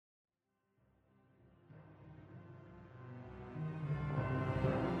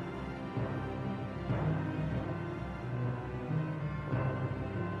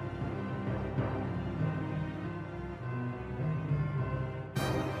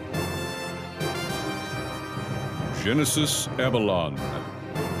Genesis Avalon.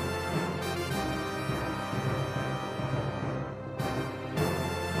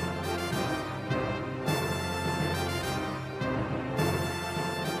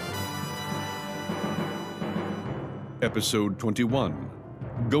 Episode 21,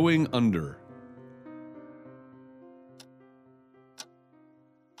 Going Under.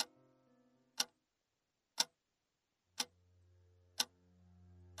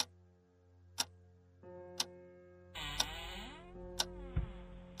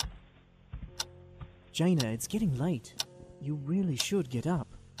 Jaina, it's getting late. You really should get up.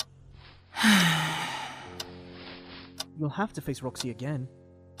 You'll have to face Roxy again.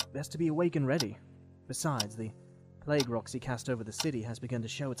 Best to be awake and ready. Besides, the plague Roxy cast over the city has begun to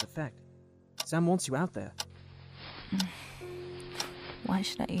show its effect. Sam wants you out there. Why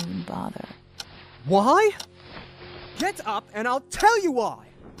should I even bother? Why? Get up and I'll tell you why!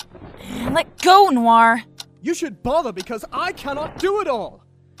 Let go, Noir! You should bother because I cannot do it all!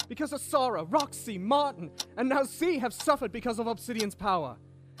 Because Asara, Roxy, Martin, and now Z have suffered because of Obsidian's power.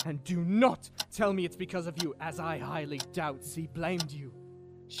 And do not tell me it's because of you, as I highly doubt Z blamed you.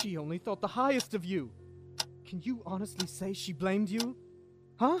 She only thought the highest of you. Can you honestly say she blamed you?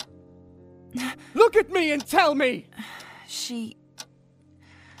 Huh? Look at me and tell me! She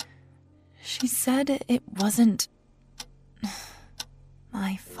said it wasn't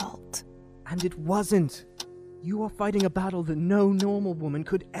my fault. And it wasn't. You are fighting a battle that no normal woman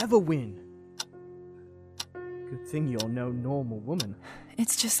could ever win. Good thing you're no normal woman.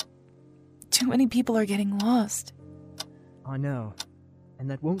 It's just too many people are getting lost. I know.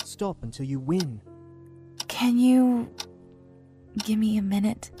 And that won't stop until you win. Can you give me a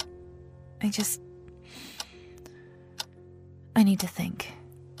minute? I need to think.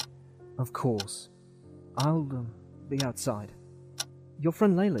 Of course. I'll be outside. Your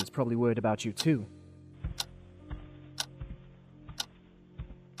friend Layla's probably worried about you too.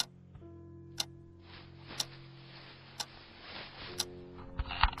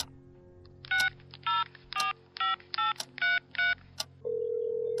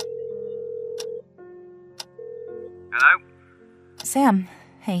 Hello? Sam,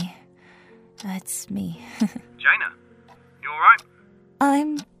 hey. That's me. Jaina, you alright?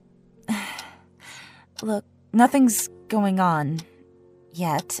 Look, nothing's going on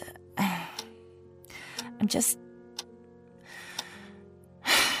yet. I'm just...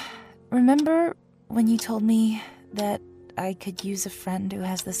 Remember when you told me that I could use a friend who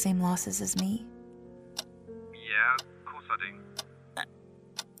has the same losses as me? Yeah, of course I do.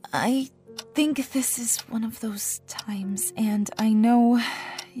 I think this is one of those times, and I know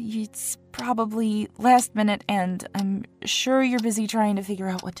it's probably last minute, and I'm sure you're busy trying to figure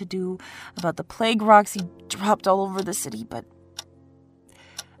out what to do about the plague Roxy dropped all over the city, but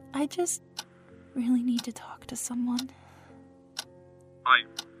I just really need to talk to someone.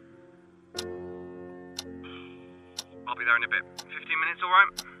 I'll be there in a bit. 15 minutes,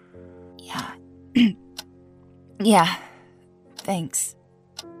 alright? Yeah. Yeah. Thanks.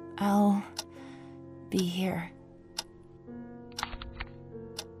 I'll be here.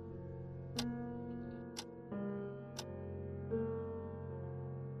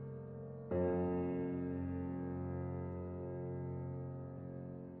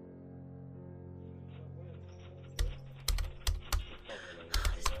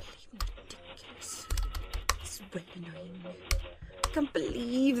 I can't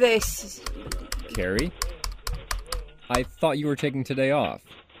believe this. Carrie? I thought you were taking today off.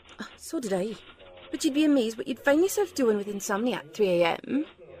 So did I. But you'd be amazed what you'd find yourself doing with insomnia at 3 a.m.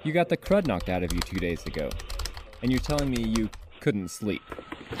 You got the crud knocked out of you 2 days ago. And you're telling me you couldn't sleep.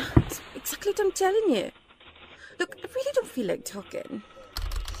 That's exactly what I'm telling you. Look, I really don't feel like talking.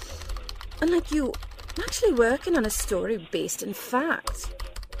 Unlike you, I'm actually working on a story based in fact.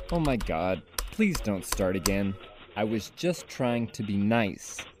 Oh my god, please don't start again. I was just trying to be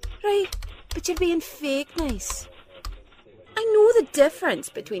nice. Right, but you're being fake nice. I know the difference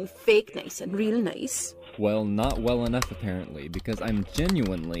between fake nice and real nice. Well, not well enough apparently, because I'm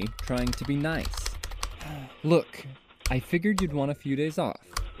genuinely trying to be nice. Look, I figured you'd want a few days off.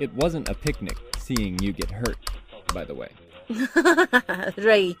 It wasn't a picnic seeing you get hurt, by the way.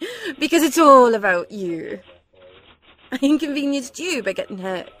 Right, because it's all about you. I inconvenienced you by getting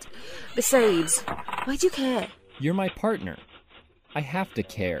hurt. Besides, why do you care? You're my partner. I have to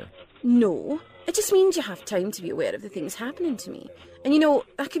care. No, it just means you have time to be aware of the things happening to me. And you know,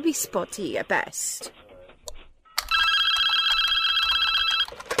 that could be spotty at best.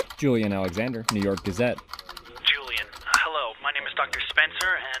 Julian Alexander, New York Gazette. Julian, hello. My name is Dr.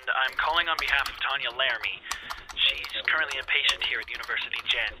 Spencer, and I'm calling on behalf of Tanya Laramie. She's currently a patient here at University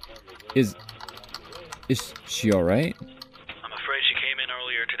Gen. Is she alright? I'm afraid she came in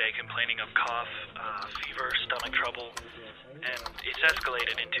earlier today complaining of cough, fever, stomach trouble, and it's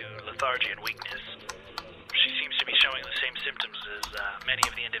escalated into lethargy and weakness. She seems to be showing the same symptoms as many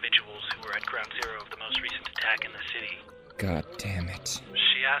of the individuals who were at ground zero of the most recent attack in the city. God damn it.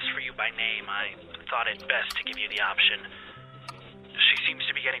 She asked for you by name. I thought it best to give you the option. She seems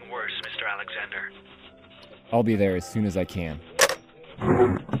to be getting worse, Mr. Alexander. I'll be there as soon as I can.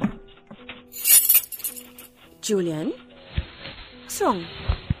 Julian? What's wrong?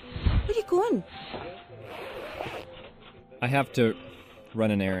 Where are you going? I have to run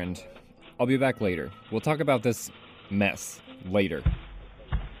an errand. I'll be back later. We'll talk about this mess later.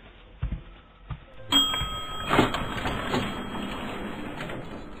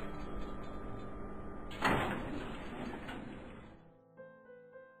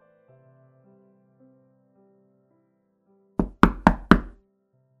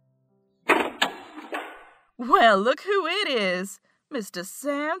 Well, look who it is. Mr.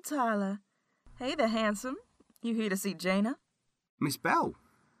 Sam Tyler. Hey there, handsome. You here to see Jaina? Miss Bell.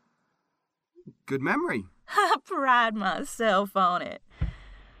 Good memory. I pride myself on it.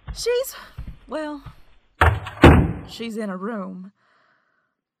 She's in a room.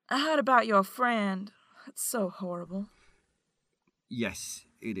 I heard about your friend. It's so horrible. Yes,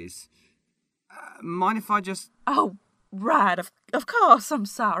 it is. Mind if I just... Oh, right. Of course, I'm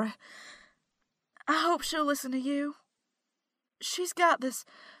sorry. I hope she'll listen to you. She's got this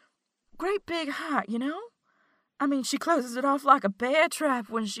great big heart, you know? I mean, she closes it off like a bear trap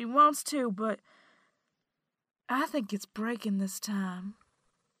when she wants to, but I think it's breaking this time.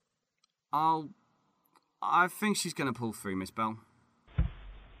 I think she's going to pull through, Miss Bell.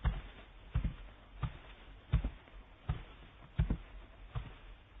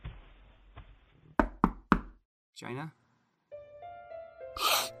 Jaina?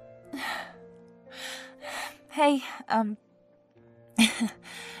 Hey,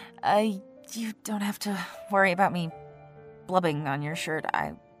 you don't have to worry about me blubbing on your shirt.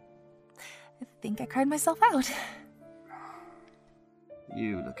 I think I cried myself out.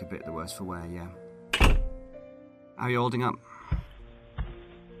 You look a bit the worse for wear, yeah. How are you holding up?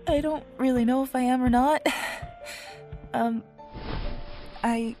 I don't really know if I am or not.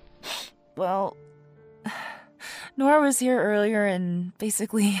 Nora was here earlier and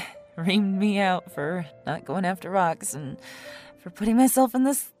basically reamed me out for not going after rocks and for putting myself in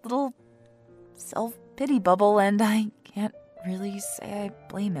this little self-pity bubble, and I can't really say I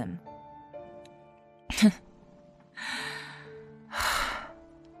blame him.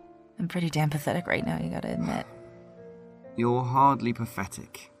 I'm pretty damn pathetic right now, you gotta admit. You're hardly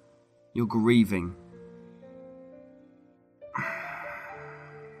pathetic. You're grieving.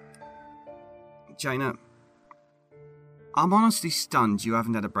 Jaina, I'm honestly stunned you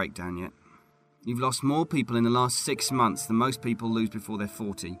haven't had a breakdown yet. You've lost more people in the last 6 months than most people lose before they're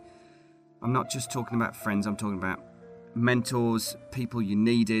 40. I'm not just talking about friends, I'm talking about mentors, people you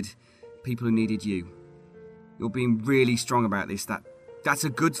needed, people who needed you. You're being really strong about this. That's a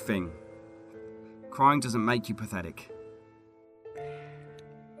good thing. Crying doesn't make you pathetic.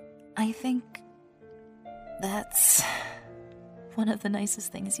 I think that's one of the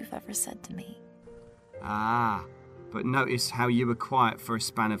nicest things you've ever said to me. Ah, but notice how you were quiet for a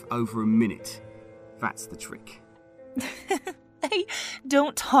span of over a minute. That's the trick. I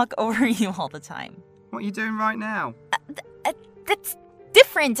don't talk over you all the time. What are you doing right now? That's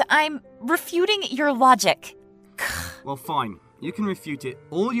different. I'm refuting your logic. Well, fine. You can refute it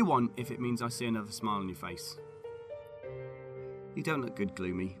all you want if it means I see another smile on your face. You don't look good,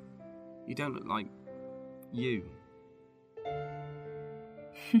 Gloomy. You don't look like you.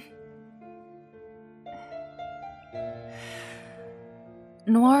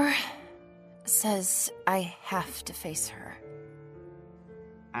 Noir says I have to face her.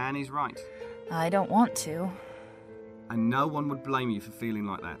 And he's right. I don't want to. And no one would blame you for feeling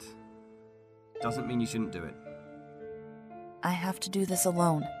like that. Doesn't mean you shouldn't do it. I have to do this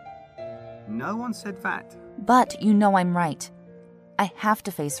alone. No one said that. But you know I'm right. I have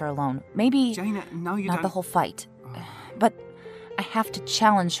to face her alone. Maybe Jaina, no, you not don't. the whole fight. But I have to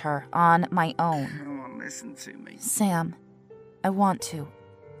challenge her on my own. Come on, listen to me. Sam, I want to.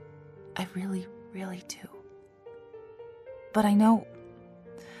 I really, really do. But I know...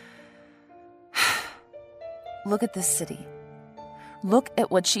 Look at this city. Look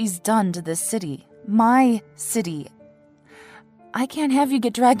at what she's done to this city. My city. I can't have you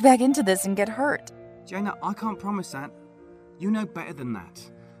get dragged back into this and get hurt. Jaina, I can't promise that. You know better than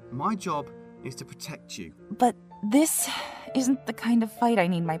that. My job is to protect you. But this isn't the kind of fight I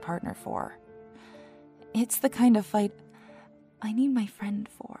need my partner for. It's the kind of fight I need my friend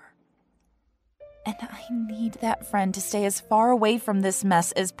for. And I need that friend to stay as far away from this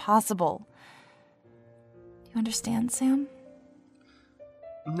mess as possible. Do you understand, Sam?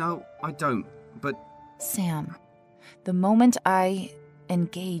 No, I don't, but... Sam, the moment I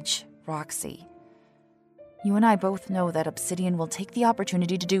engage Roxy, you and I both know that Obsidian will take the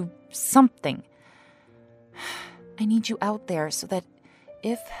opportunity to do something. I need you out there so that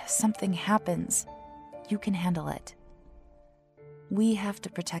if something happens, you can handle it. We have to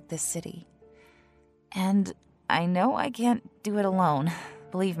protect this city. And I know I can't do it alone.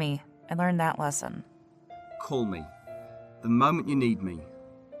 Believe me, I learned that lesson. Call me. The moment you need me.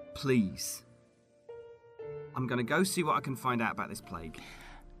 Please. I'm gonna go see what I can find out about this plague.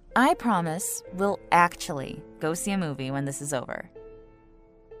 I promise we'll actually go see a movie when this is over.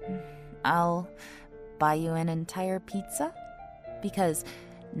 I'll buy you an entire pizza, because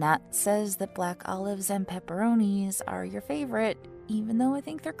Nat says that black olives and pepperonis are your favorite, even though I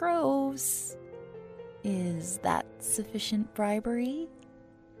think they're gross. Is that sufficient bribery?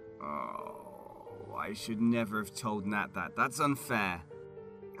 Oh, I should never have told Nat that. That's unfair.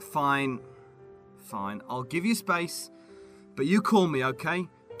 Fine. I'll give you space, but you call me, okay?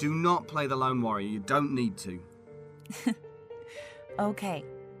 Do not play the lone warrior. You don't need to. Okay,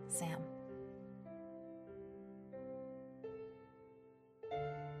 Sam.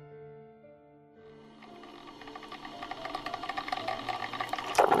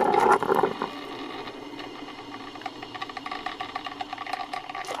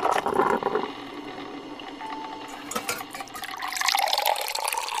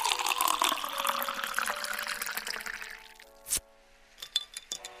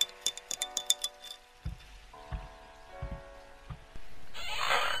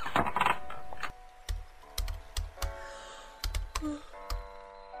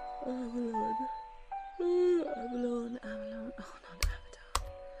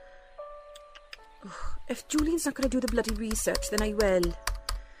 If Julian's not going to do the bloody research, then I will.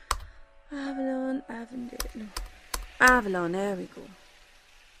 Avalon, Avondale. Avalon, there we go.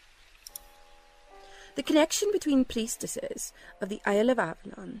 The connection between priestesses of the Isle of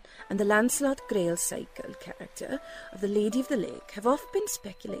Avalon and the Lancelot Grail cycle character of the Lady of the Lake have often been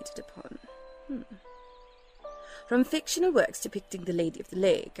speculated upon. From fictional works depicting the Lady of the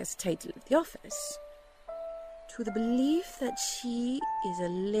Lake as the title of the office, to the belief that she is a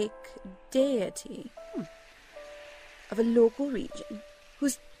lake deity of a local region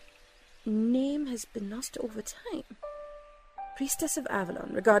whose name has been lost over time. Priestess of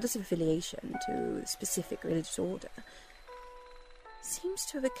Avalon, regardless of affiliation to a specific religious order, seems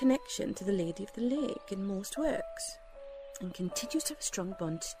to have a connection to the Lady of the Lake in most works, and continues to have a strong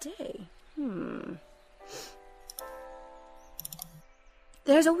bond today.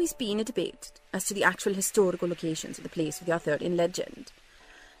 There has always been a debate as to the actual historical locations of the place of the Arthurian legend.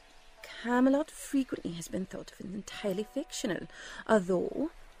 Camelot frequently has been thought of as entirely fictional, although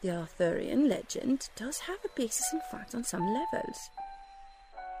the Arthurian legend does have a basis in fact on some levels.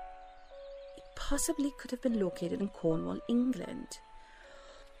 It possibly could have been located in Cornwall, England.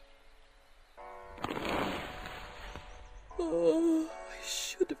 Oh, I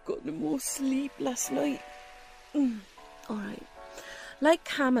should have gotten more sleep last night. Alright. Like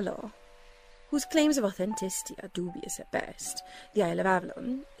Camelot, whose claims of authenticity are dubious at best, the Isle of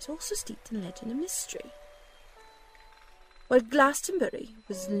Avalon is also steeped in legend and mystery. While Glastonbury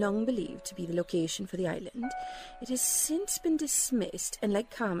was long believed to be the location for the island, it has since been dismissed, and like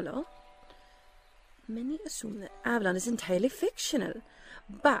Camelot, many assume that Avalon is entirely fictional.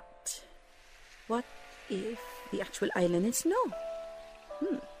 But what if the actual island is not?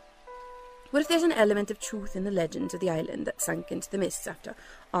 What if there's an element of truth in the legends of the island that sank into the mists after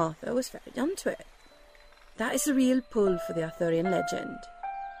Arthur was ferried onto it? That is the real pull for the Arthurian legend.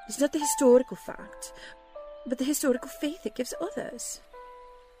 It's not the historical fact, but the historical faith it gives others.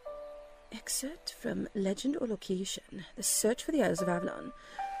 Excerpt from Legend or Location, The Search for the Isles of Avalon,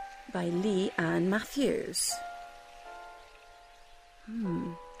 by Lee Ann Matthews.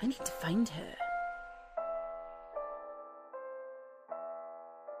 I need to find her.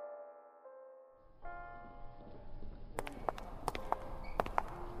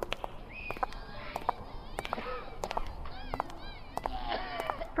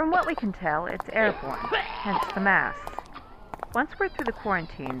 From what we can tell, it's airborne, hence the masks. Once we're through the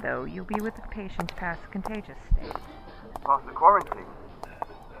quarantine, though, you'll be with the patient past the contagious state. Past the quarantine?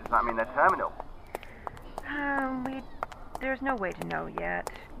 Does that mean they're terminal? There's no way to know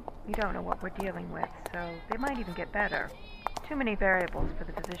yet. We don't know what we're dealing with, so they might even get better. Too many variables for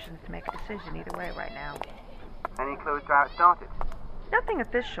the physicians to make a decision either way right now. Any clues to how it started? Nothing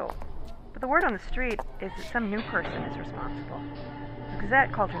official, but the word on the street is that some new person is responsible. The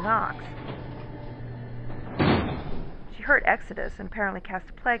Gazette called her Knox. She hurt Exodus and apparently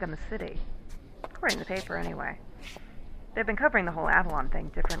cast a plague on the city. According to the paper, anyway. They've been covering the whole Avalon thing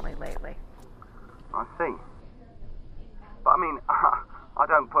differently lately. I see. But I mean, I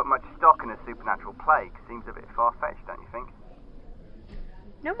don't put much stock in a supernatural plague. Seems a bit far-fetched, don't you think?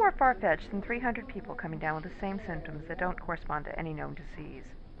 No more far-fetched than 300 people coming down with the same symptoms that don't correspond to any known disease.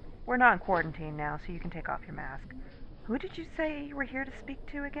 We're not in quarantine now, so you can take off your mask. Who did you say you were here to speak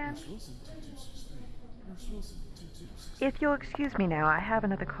to again? If you'll excuse me now, I have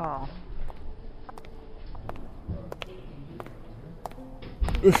another call.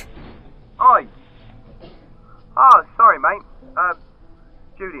 Oi! Oh, sorry, mate.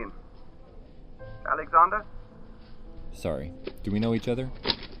 Julian. Alexander? Sorry, do we know each other?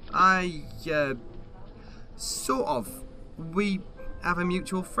 Sort of. We have a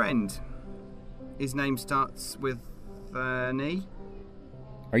mutual friend. His name starts with an E.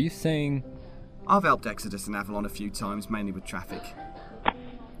 Are you saying... I've helped Exodus and Avalon a few times, mainly with traffic.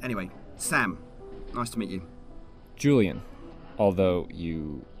 Anyway, Sam. Nice to meet you. Julian. Although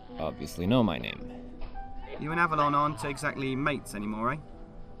you obviously know my name. You and Avalon aren't exactly mates anymore, eh?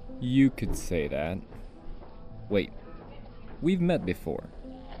 You could say that. Wait. We've met before.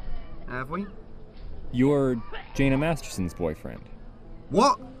 Have we? You're Jaina Masterson's boyfriend.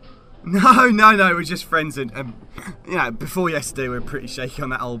 What? No, we're just friends and, before yesterday we were pretty shaky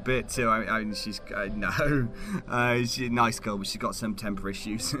on that old bit too. I mean, she's a nice girl, but she's got some temper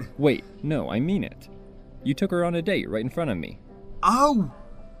issues. Wait, no, I mean it. You took her on a date right in front of me. Oh!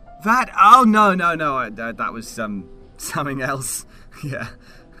 No, that was, something else. Yeah.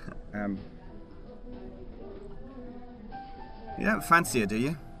 You don't fancy her, do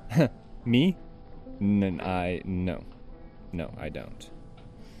you? Me? No, I don't.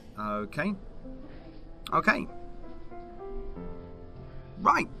 Okay.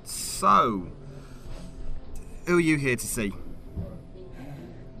 Right, so... Who are you here to see?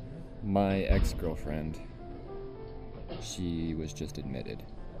 My ex-girlfriend. She was just admitted.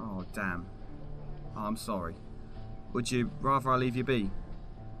 Oh, damn. Oh, I'm sorry. Would you rather I leave you be?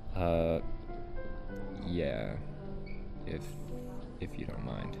 Yeah. If you don't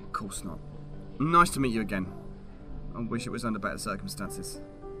mind. Of course not. Nice to meet you again. I wish it was under better circumstances.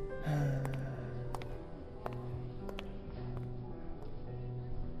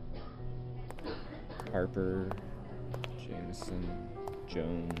 Harper, Jameson,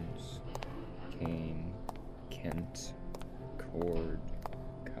 Jones, Kane, Kent, Cord,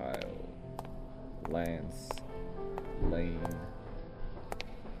 Kyle, Lance, Lane,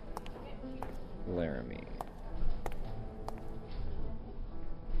 Laramie.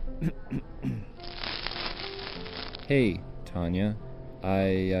 Hey, Tanya.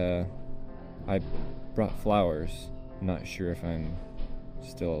 I brought flowers. Not sure if I'm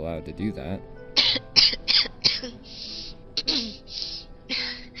still allowed to do that.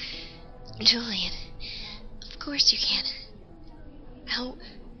 Julian, of course you can. How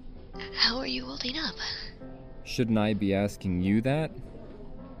are you holding up? Shouldn't I be asking you that?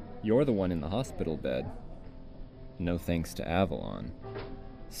 You're the one in the hospital bed. No thanks to Avalon.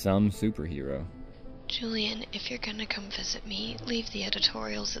 Some superhero. Julian, if you're gonna come visit me, leave the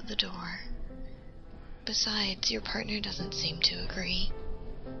editorials at the door. Besides, your partner doesn't seem to agree.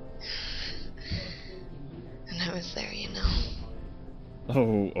 And I was there, you know.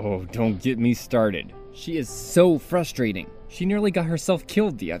 Oh, don't get me started. She is so frustrating. She nearly got herself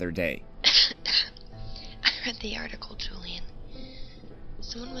killed the other day. I read the article, Julian.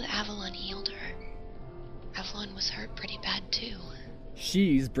 Someone with Avalon healed her. Avalon was hurt pretty bad, too.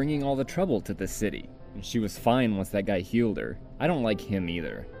 She's bringing all the trouble to the city. And she was fine once that guy healed her. I don't like him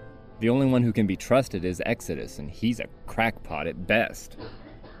either. The only one who can be trusted is Exodus, and he's a crackpot at best.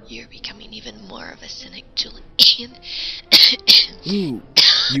 You're becoming even more of a cynic, Julian. Ooh,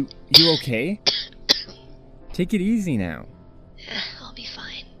 you okay? Take it easy now. I'll be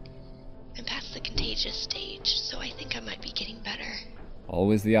fine. I'm past the contagious stage, so I think I might be getting better.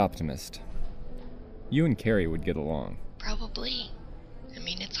 Always the optimist. You and Carrie would get along. Probably. I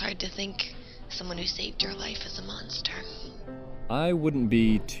mean, it's hard to think someone who saved your life is a monster. I wouldn't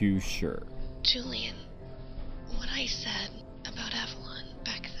be too sure. Julian, what I said about Avalon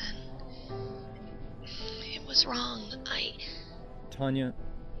back then, it was wrong. Tanya,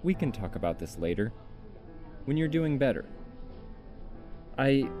 we can talk about this later. When you're doing better.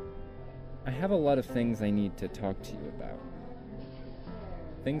 I have a lot of things I need to talk to you about.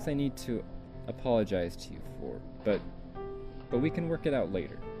 Things I need to apologize to you for, but we can work it out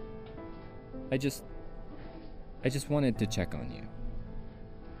later. I just wanted to check on you.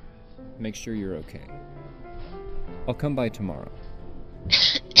 Make sure you're okay. I'll come by tomorrow.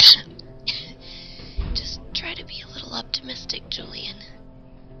 Just try to be a little optimistic, Julian.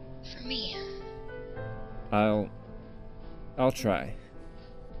 For me. I'll try.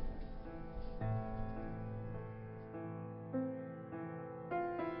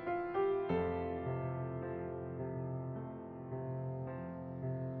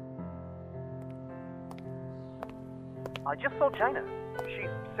 I just saw Jaina. She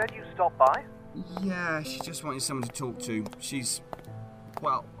said you stopped by? Yeah, she just wanted someone to talk to.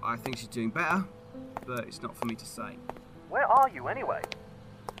 Well, I think she's doing better, but it's not for me to say. Where are you, anyway?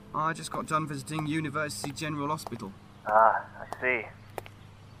 I just got done visiting University General Hospital. Ah, I see.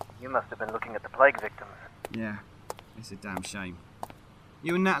 You must have been looking at the plague victims. Yeah, it's a damn shame.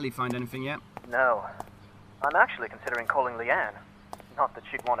 You and Natalie find anything yet? No. I'm actually considering calling Leanne. Not that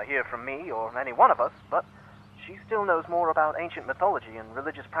she'd want to hear from me or any one of us, but she still knows more about ancient mythology and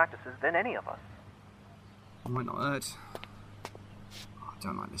religious practices than any of us. Might not hurt. I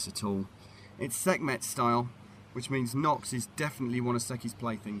don't like this at all. It's Sekhmet style, which means Nox is definitely one of Seki's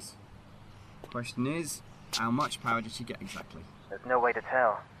playthings. Question is, how much power did she get exactly? There's no way to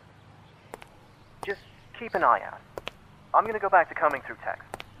tell. Just keep an eye out. I'm going to go back to combing through text.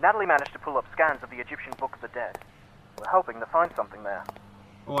 Natalie managed to pull up scans of the Egyptian Book of the Dead. We're hoping to find something there.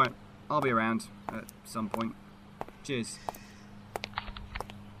 Alright, I'll be around at some point. Cheers.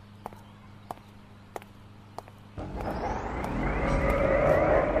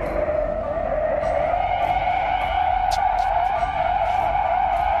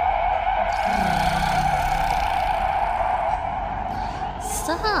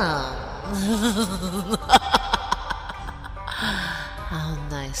 How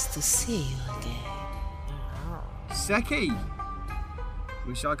nice to see you again. Seki!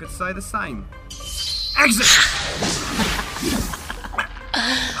 Wish I could say the same. Exit!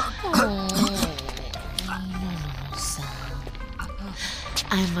 Sam.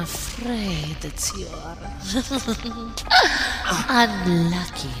 I'm afraid it's your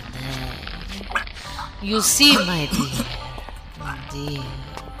unlucky day. You see, my dear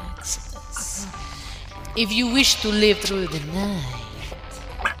Exodus, if you wish to live through the night,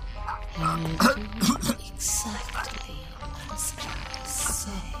 you will do exactly as I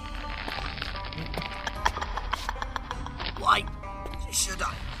say. Why? Shut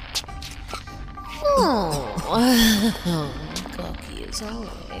up. Oh, cocky as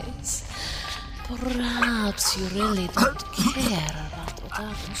always. Perhaps you really don't care about what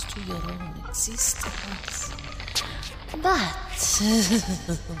happens to your own existence. But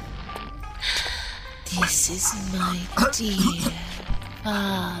this is my dear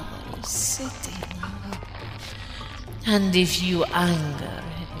father's city now. And if you anger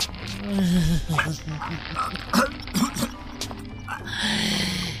him,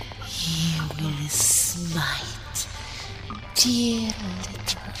 he will smite dear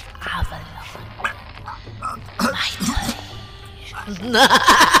little Avalon mightily.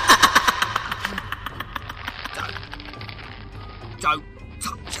 Don't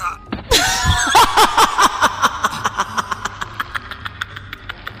touch her.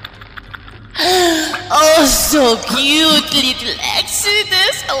 Oh, so cute, little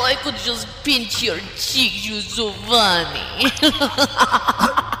Exodus. Oh, I could just pinch your cheeks. You're so funny.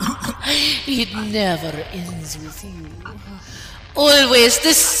 It never ends with you. Always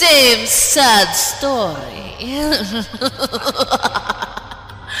the same sad story.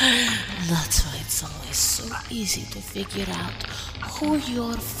 That's why it's always so easy to figure out who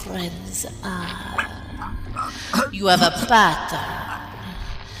your friends are. You have a pattern.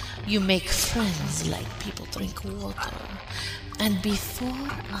 You make friends like people drink water. And before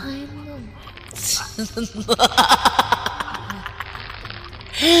I know it,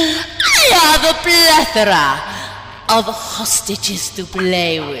 I have a plethora of hostages to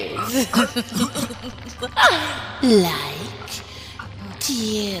play with. Like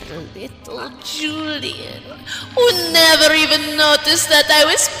dear little Julian, who never even noticed that I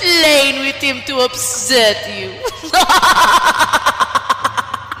was playing with him to upset you.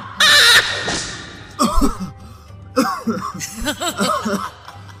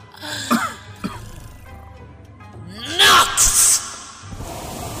 Nox!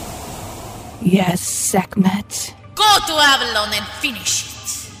 Yes, Sekhmet. Go to Avalon and finish it.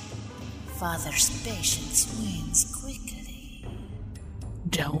 Father's patience wins quickly.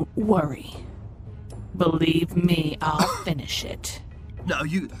 Don't worry. Believe me, I'll finish it. No,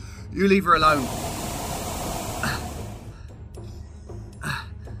 you leave her alone.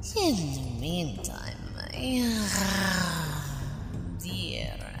 In the meantime, my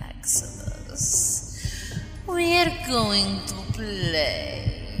dear Exodus, we're going to play.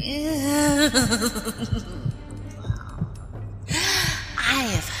 I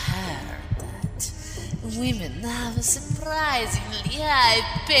have heard that women have a surprisingly high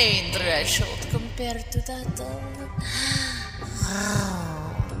pain threshold compared to that of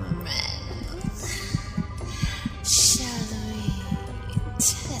men. Shall we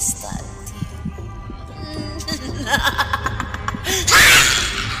test that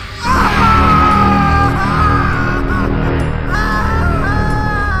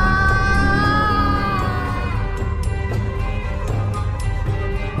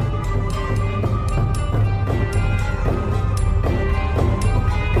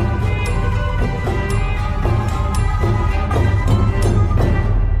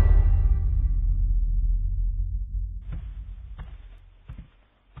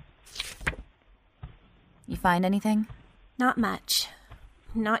Find anything? Not much.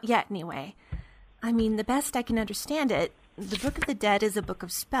 Not yet, anyway. I mean, the best I can understand it, the Book of the Dead is a book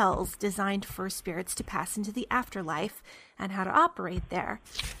of spells designed for spirits to pass into the afterlife and how to operate there.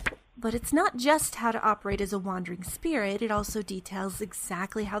 But it's not just how to operate as a wandering spirit, it also details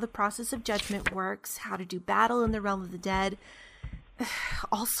exactly how the process of judgment works, how to do battle in the realm of the dead,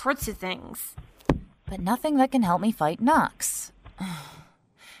 all sorts of things. But nothing that can help me fight Nox.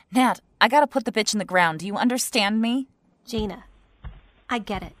 Nat, I gotta put the bitch in the ground. Do you understand me? Jaina, I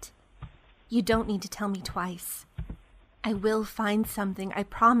get it. You don't need to tell me twice. I will find something, I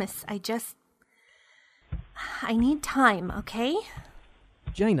promise. I need time, okay?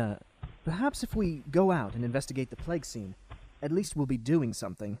 Jaina, perhaps if we go out and investigate the plague scene, at least we'll be doing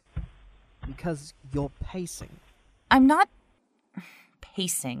something. Because you're pacing. I'm not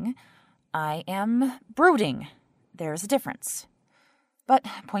pacing. I am brooding. There's a difference. But,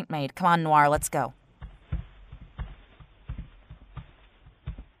 point made. Come on, Noir, let's go.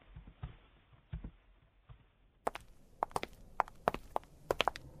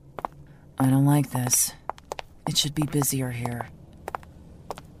 I don't like this. It should be busier here.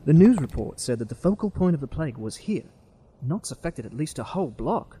 The news report said that the focal point of the plague was here. Nox affected at least a whole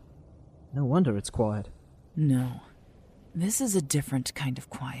block. No wonder it's quiet. No. This is a different kind of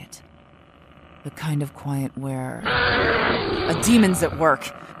quiet. The kind of quiet where a demon's at work.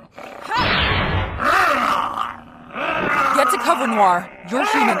 Get to cover, Noir. You're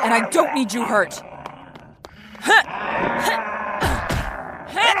human, and I don't need you hurt.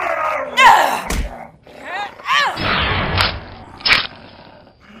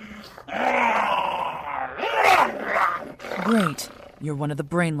 Great. You're one of the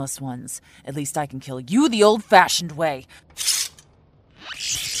brainless ones. At least I can kill you the old-fashioned way.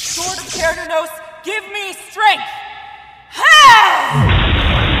 Sword of Cernunnos, give me strength!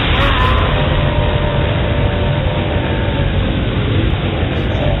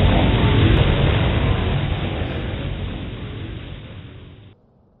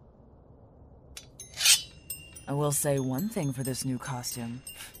 I will say one thing for this new costume.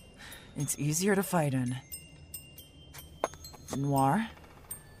 It's easier to fight in. Noir?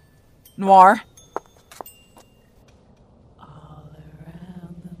 Noir?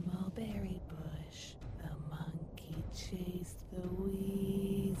 Chased the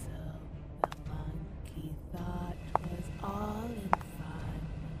weasel. The monkey thought was all in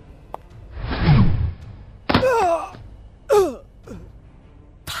fun.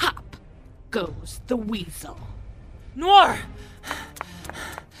 Pop goes the weasel. Noir!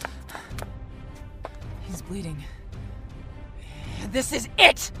 He's bleeding. This is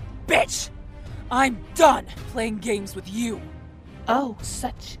it, bitch! I'm done playing games with you. Oh,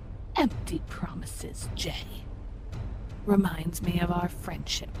 such empty promises, Jay. Reminds me of our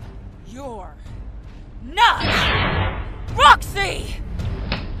friendship. You're not Roxy!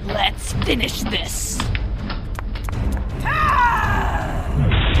 Let's finish this.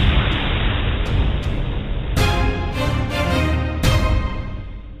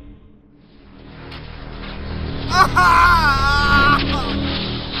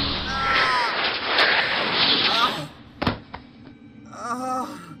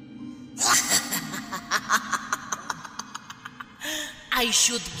 I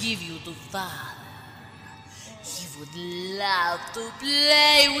should give you to father. He would love to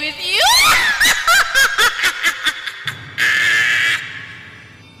play with you.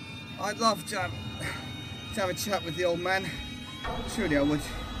 I'd love to have a chat with the old man. Surely I would.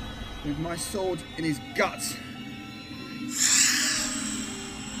 With my sword in his guts.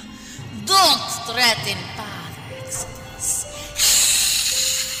 Don't threaten father, Exodus.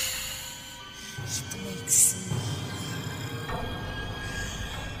 It makes me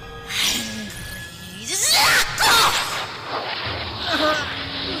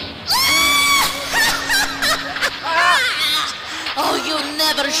Oh, you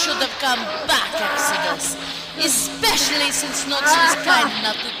never should have come back, Exodus. Especially since Noxie was kind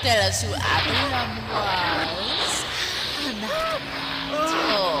enough to tell us who Avalon was.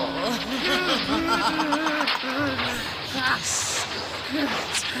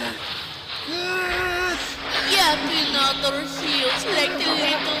 Yapping out our heels like the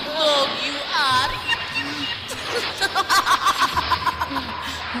little dog you are.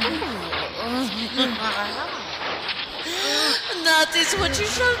 That is what you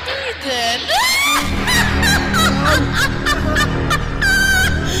shall be then.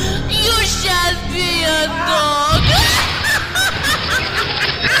 You shall be a dog.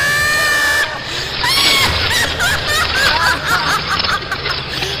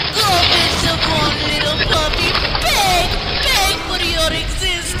 Go fetch the one little puppy. Beg for your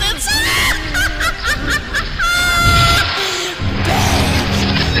existence. Beg.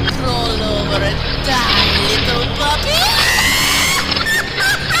 Roll over and die, little puppy.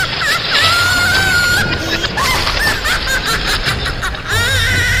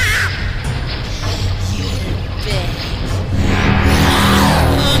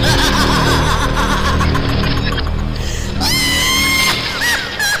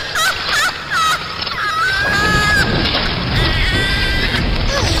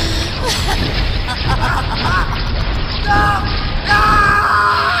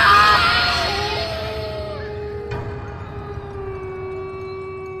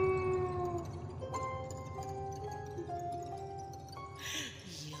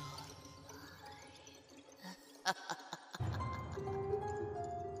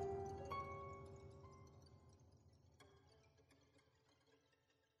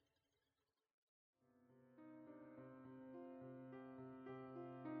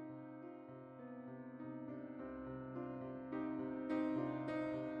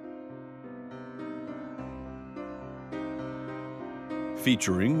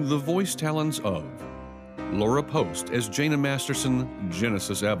 Featuring the voice talents of Laura Post as Jaina Masterson,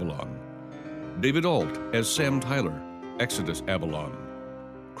 Genesis Avalon, David Alt as Sam Tyler, Exodus Avalon,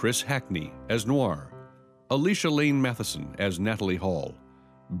 Chris Hackney as Noir, Alicia Lane Matheson as Natalie Hall,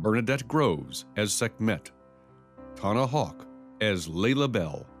 Bernadette Groves as Sekhmet, Tana Hawk as Layla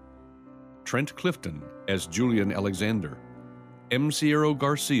Bell, Trent Clifton as Julian Alexander, M. Sierra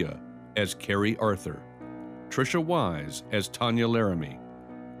Garcia as Carrie Arthur, Trisha Wise as Tanya Laramie,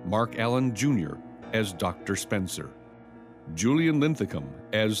 Mark Allen Jr. as Dr. Spencer, Julian Linthicum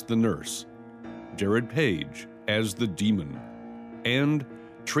as the nurse, Jared Page as the demon, and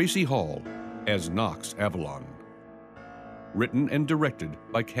Tracy Hall as Nox Avalon. Written and directed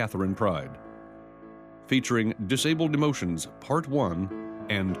by Catherine Pride. Featuring Disabled Emotions Part 1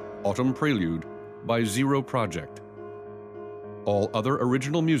 and Autumn Prelude by Zero Project. All other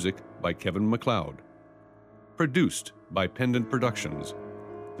original music by Kevin MacLeod. Produced by Pendant Productions.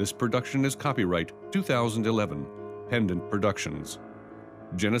 This production is copyright 2011, Pendant Productions.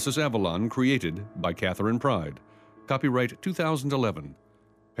 Genesis Avalon created by Catherine Pride. Copyright 2011,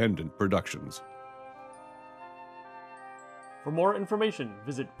 Pendant Productions. For more information,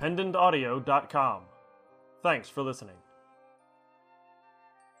 visit pendantaudio.com. Thanks for listening.